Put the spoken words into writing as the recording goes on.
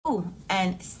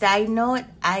And side note,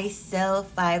 I sell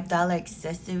 $5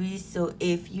 accessories, so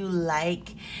if you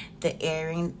like the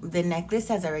earring, the necklace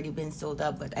has already been sold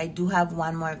out, but I do have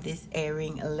one more of this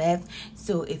earring left,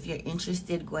 so if you're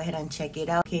interested, go ahead and check it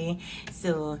out. Okay,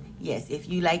 so yes, if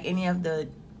you like any of the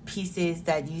pieces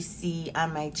that you see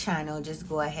on my channel, just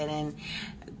go ahead and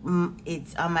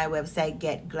it's on my website,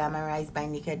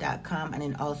 getglamorizedbynika.com, and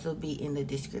it'll also be in the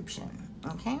description.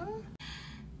 Okay,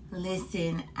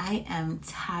 listen, I am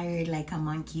tired like a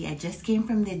monkey. I just came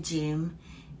from the gym.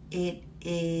 It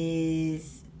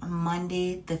is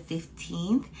Monday the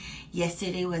 15th.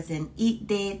 Yesterday was an eat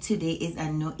day. Today is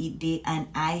a no eat day, and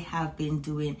I have been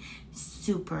doing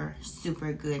super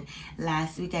good.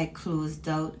 Last week I closed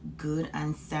out good,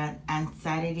 and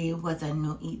Saturday was a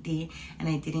no eat day and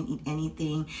I didn't eat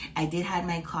anything. I did have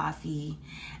my coffee.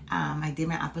 I did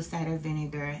my apple cider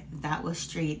vinegar. That was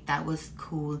straight. That was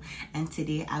cool. And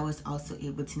today I was also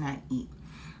able to not eat.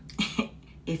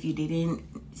 If you didn't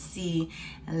see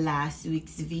last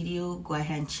week's video, go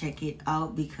ahead and check it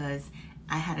out, because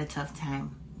I had a tough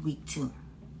time week 2.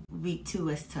 Week 2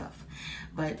 was tough,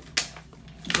 but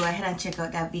go ahead and check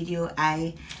out that video.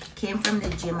 I came from the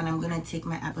gym and I'm gonna take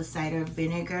my apple cider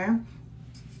vinegar.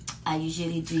 I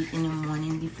usually do it in the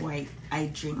morning before I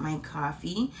drink my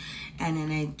coffee, and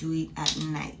then I do it at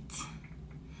night.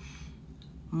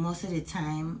 Most of the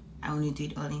time I only do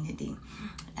it all in the day.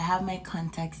 I have my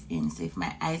contacts in, so if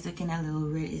my eyes looking a little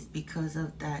red, it's because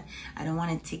of that. I don't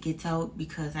want to take it out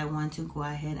because I want to go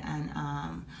ahead and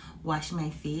wash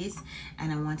my face,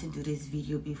 and I want to do this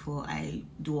video before I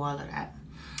do all of that.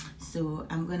 So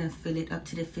I'm gonna fill it up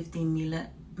to the 15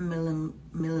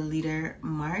 milliliter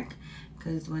mark,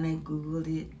 because when I googled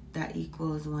it, that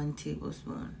equals 1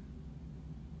 tablespoon.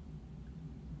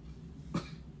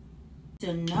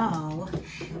 So now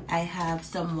I have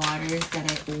some waters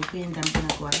that I opened. I'm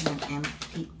gonna go ahead and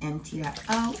empty that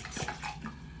out,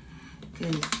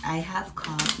 because I have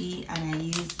coffee and I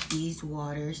use these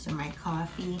waters for my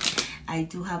coffee. I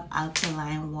do have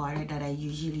alkaline water that I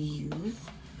usually use.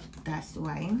 That's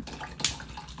why.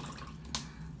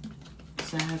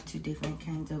 So I have 2 different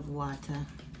kinds of water.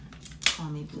 Call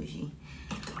me bougie.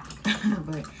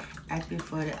 But I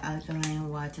prefer the alkaline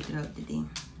water throughout the day.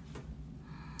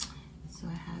 So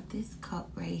I have this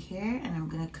cup right here, and I'm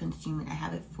gonna consume it. I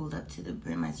have it filled up to the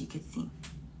brim, as you can see.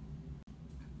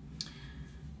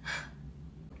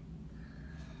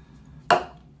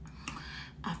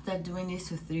 After doing this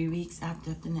for 3 weeks, I've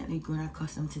definitely grown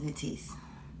accustomed to the taste.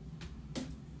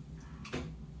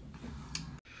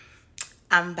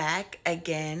 I'm back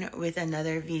again with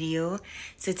another video.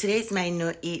 So today's my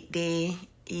no eat day.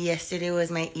 Yesterday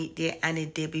was my eat day, and the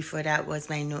day before that was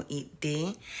my no eat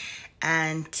day.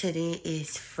 And today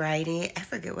is Friday. I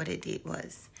forget what the date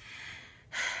was.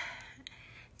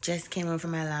 Just came home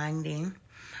from a long day.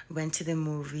 Went to the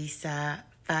movie, saw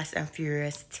Fast and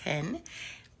Furious 10.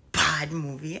 Bad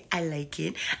movie. I like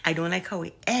it. I don't like how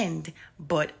it ends,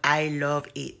 but I love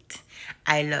it.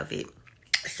 I love it.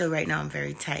 So right now I'm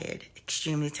very tired.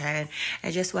 Extremely tired. I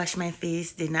just washed my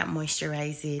face. Did not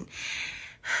moisturize it.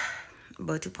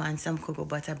 About to put on some cocoa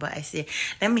butter, but I say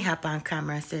let me hop on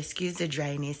camera, so excuse the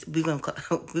dryness. We gonna cut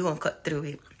through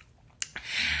it.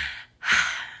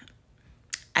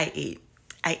 I ate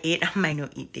on my no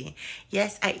eat day.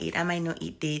 Yes, I ate on my no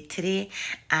eat day today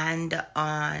and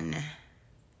on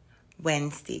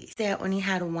Wednesday. So I only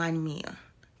had 1 meal,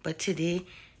 but today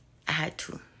I had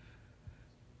 2.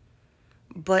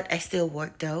 But I still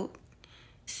worked out,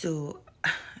 so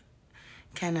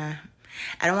kinda,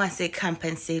 I don't want to say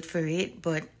compensate for it,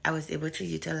 but I was able to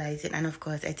utilize it. And of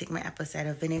course, I take my apple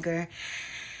cider vinegar.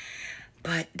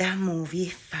 But that movie,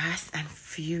 Fast and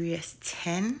Furious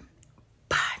 10,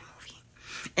 bad movie.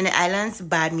 In the islands,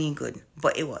 bad mean good,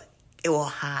 but it was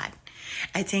hard.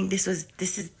 I think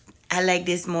I like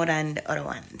this more than the other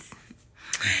ones.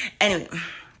 Anyway,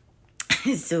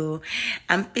 so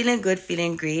I'm feeling good,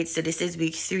 feeling great. So this is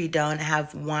week 3 down. I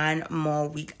have 1 more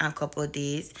week and a couple of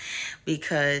days,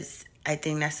 because I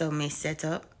think that's how my set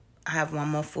up. I have 1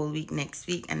 more full week next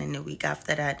week, and then the week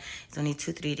after that, it's only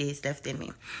 2-3 days left in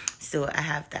me. So I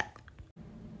have that.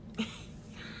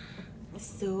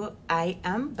 So I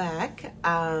am back.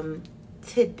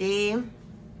 Today,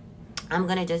 I'm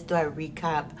gonna just do a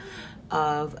recap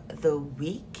of the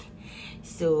week.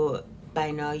 So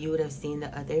by now you would have seen the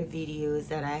other videos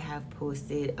that I have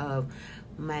posted of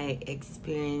my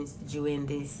experience during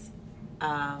this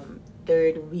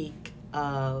 3rd week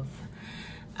of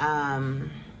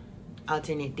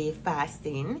alternate day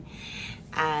fasting.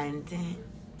 And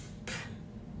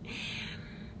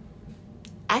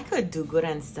I could do good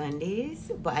on Sundays,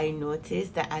 but I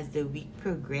noticed that as the week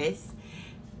progressed,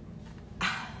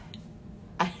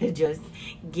 I just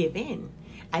give in.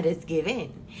 I just give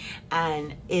in.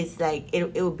 And it's like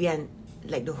it will be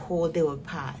like the whole day will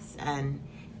pass and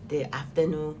the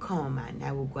afternoon come and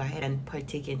I will go ahead and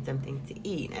partake in something to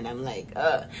eat, and I'm like,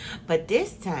 ugh. But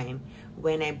this time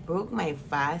when I broke my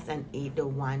fast and ate the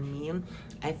one meal,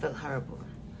 I felt horrible.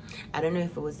 I don't know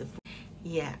if it was a food.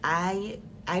 Yeah, I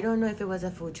don't know if it was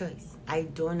a food choice. I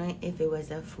don't know if it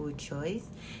was a food choice,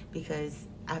 because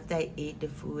after I ate the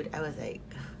food, I was like,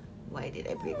 why did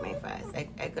I break my fast?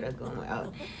 I could have gone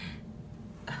without.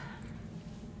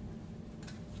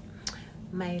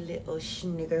 My little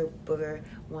snigger booger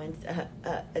wants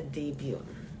a debut.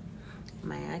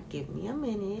 Maya, give me a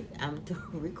minute. I'm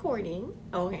recording,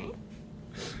 okay?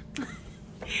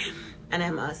 And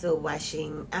I'm also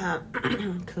washing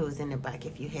clothes in the back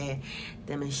if you hear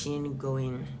the machine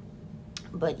going.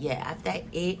 But yeah, after I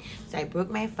ate, so I broke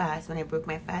my fast. When I broke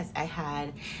my fast, I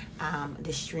had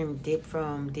the shrimp dip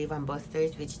from Dave &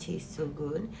 Buster's, which tastes so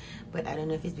good. But I don't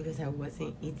know if it's because I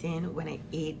wasn't eating. When I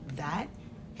ate that,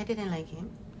 I didn't like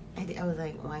him. I was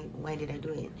like, why did I do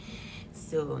it?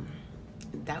 So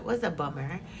that was a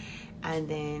bummer. And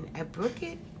then I broke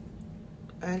it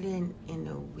early in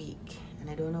the week,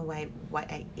 and I don't know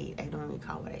what I ate. I don't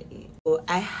recall what I ate. So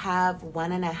I have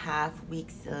 1.5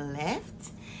 weeks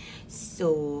left.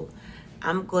 So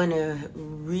I'm gonna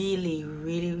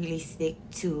really stick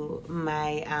to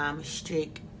my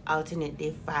strict alternate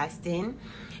day fasting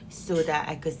so that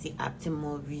I could see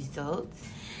optimal results.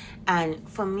 And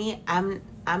for me, I'm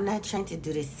not trying to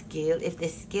do the scale. If the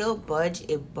scale budge,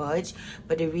 it budge.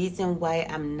 But the reason why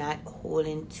I'm not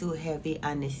holding too heavy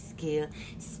on the scale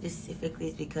specifically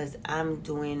is because I'm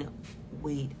doing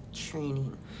weight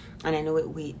training. And I know with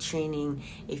weight training,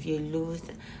 if you lose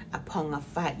a pound of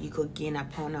fat, you could gain a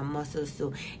pound of muscle.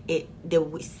 So the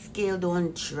scale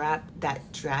don't drop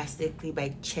that drastically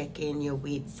by checking your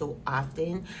weight so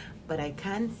often. But I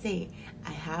can say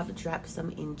I have dropped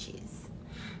some inches.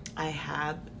 I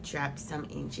have dropped some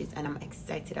inches, and I'm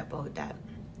excited about that.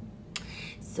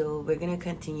 So we're gonna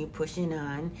continue pushing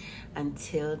on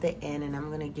until the end, and I'm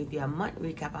gonna give you a month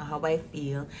recap on how I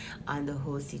feel on the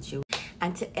whole situation.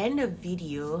 And to end the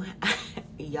video,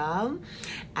 y'all,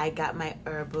 I got my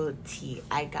herbal tea.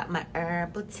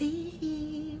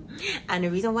 And the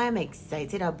reason why I'm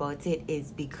excited about it is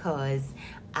because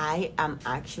I am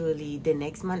actually, the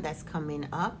next month that's coming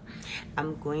up,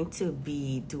 I'm going to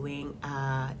be doing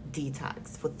a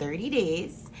detox for 30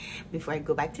 days. Before I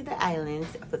go back to the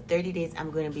islands, for 30 days, I'm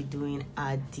going to be doing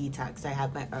a detox. So I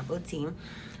have my herbal tea.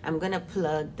 I'm going to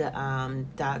plug the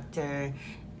doctor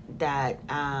that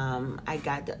I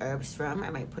got the herbs from.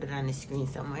 I might put it on the screen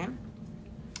somewhere.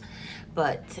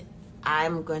 But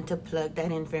I'm going to plug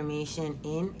that information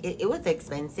in. It was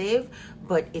expensive,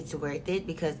 but it's worth it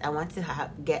because I want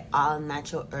to get all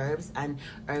natural herbs, and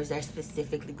herbs are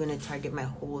specifically going to target my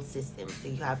whole system. So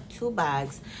you have 2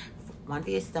 bags, one for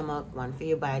your stomach, one for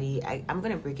your body. I'm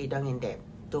going to break it down in depth.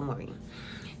 Don't worry.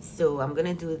 So I'm going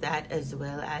to do that as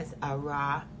well as a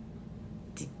raw,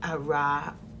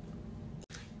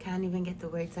 can't even get the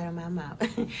words out of my mouth.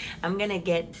 I'm going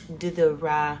to do the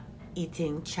raw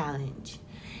eating challenge.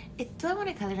 Do I want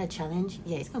to call it a challenge?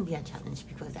 Yeah, it's going to be a challenge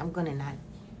because I'm going to not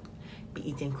be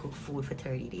eating cooked food for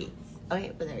 30 days.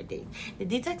 Okay, for 30 days. The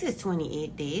detox is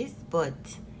 28 days, but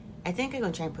I think I'm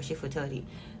going to try and push it for 30.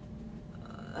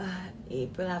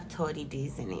 April have 30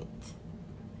 days in it.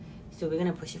 So we're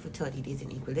going to push it for 30 days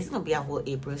in April. This is going to be a whole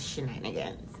April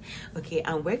shenanigans. Okay,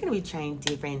 and we're going to be trying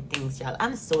different things, y'all.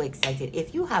 I'm so excited.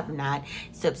 If you have not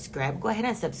subscribed, go ahead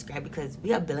and subscribe because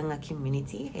we are building a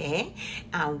community here.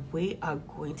 And we are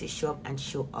going to show up and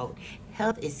show out.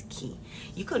 Health is key.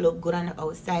 You could look good on the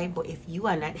outside, but if you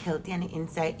are not healthy on the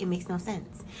inside, it makes no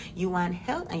sense. You want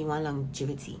health and you want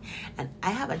longevity. And I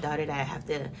have a daughter that I have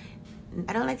to,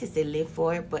 I don't like to say live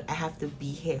for, but I have to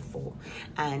be here for.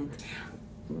 And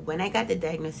when I got the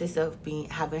diagnosis of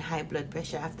having high blood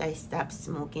pressure after I stopped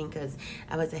smoking, because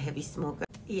I was a heavy smoker.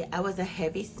 Yeah, I was a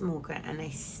heavy smoker and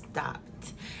I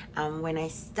stopped. When I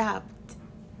stopped,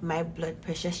 my blood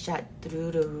pressure shot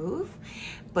through the roof.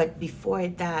 But before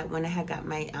that, when I had got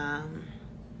my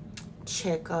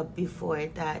checkup before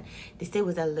that, they said it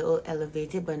was a little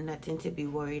elevated, but nothing to be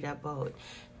worried about.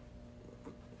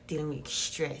 Dealing with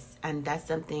stress, and that's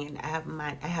something I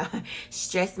have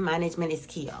stress management is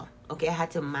key, y'all. Okay, I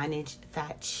had to manage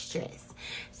that stress.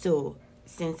 So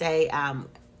since I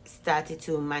started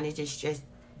to manage the stress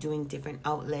doing different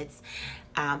outlets,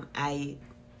 I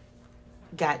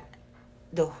got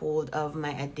the hold of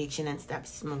my addiction and stopped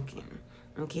smoking.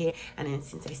 Okay, and then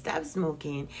since I stopped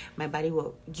smoking, my body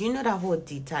will, do you know that whole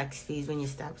detox phase when you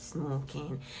stop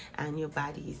smoking and your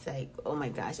body is like, oh my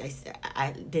gosh,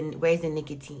 then where's the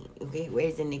nicotine? Okay,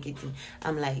 where's the nicotine?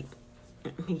 I'm like,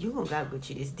 you gonna gotta go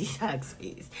through this detox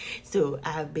phase. So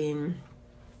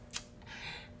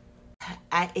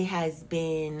it has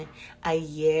been a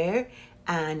year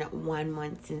and 1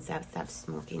 month since I've stopped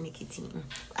smoking nicotine.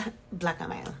 Black and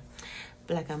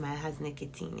Mild has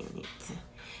nicotine in it.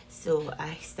 So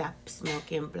I stopped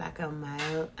smoking Black and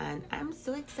Mild, and I'm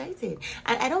so excited.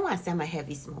 And I don't want to say I'm a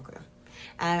heavy smoker,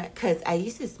 because I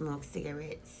used to smoke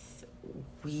cigarettes,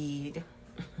 weed,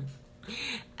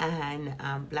 and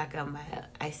Black and Mild.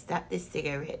 I stopped the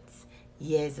cigarettes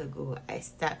years ago. I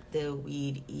stopped the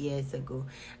weed years ago,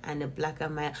 and the Black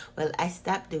and Mild. Well, I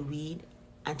stopped the weed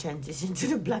and transitioned to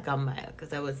the Black and Mild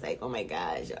because I was like, oh my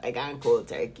gosh, I got cold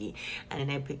turkey, and then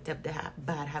I picked up the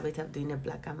bad habit of doing the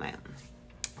Black and Mild.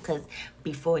 Because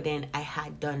before then, I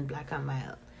had done Black and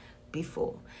Mild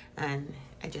before, and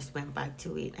I just went back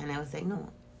to it, and I was like,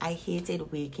 no, I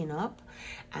hated waking up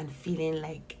and feeling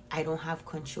like I don't have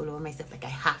control over myself, like I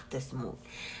have to smoke.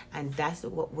 And that's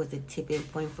what was a tipping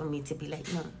point for me to be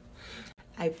like, no.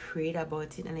 I prayed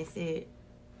about it, and I said,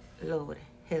 Lord,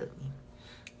 help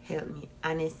me,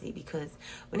 honestly, because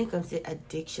when it comes to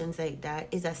addictions like that,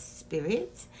 it's a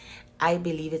spirit. I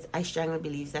strongly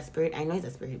believe it's a spirit. I know it's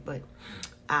a spirit, but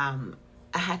I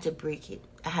had to break it.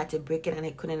 And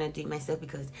I couldn't undo it myself,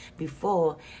 because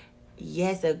before,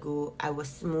 years ago, I was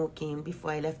smoking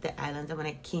before I left the islands, and when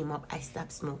I came up, I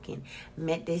stopped smoking.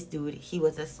 Met this dude, he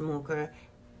was a smoker.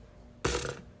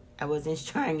 I wasn't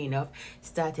strong enough,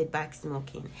 started back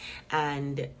smoking,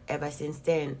 and ever since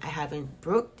then I haven't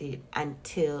broke it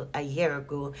until a year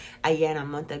and a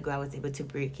month ago I was able to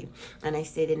break it. And I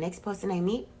say, the next person I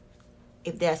meet,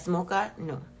 if they're a smoker,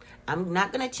 no, I'm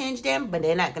not gonna change them, but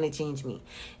they're not gonna change me.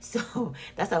 So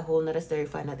that's a whole nother story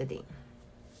for another day.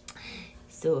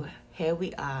 So here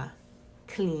we are,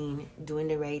 clean, doing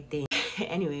the right thing.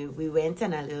 Anyway, we went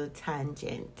on a little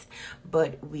tangent,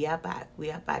 but we are back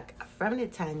from the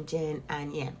tangent.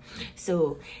 And yeah,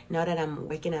 so now that I'm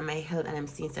working on my health and I'm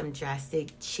seeing some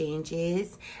drastic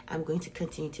changes, I'm going to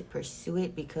continue to pursue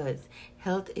it, because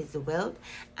health is wealth.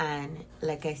 And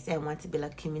like I said, I want to build a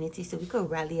community so we could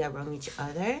rally around each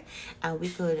other and we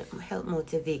could help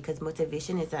motivate, because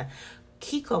motivation is a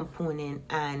key component.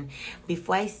 And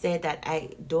before I said that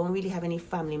I don't really have any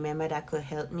family member that could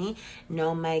help me,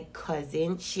 now my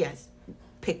cousin, she has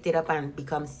picked it up and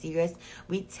become serious.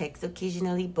 We text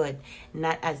occasionally, but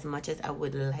not as much as I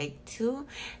would like to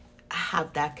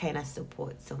have that kind of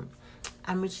support. So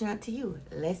I'm reaching out to you.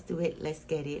 Let's do it. Let's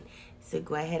get it. So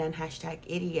go ahead and hashtag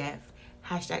ADF,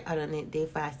 hashtag Alternate Day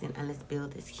Fasting, and let's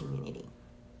build this community.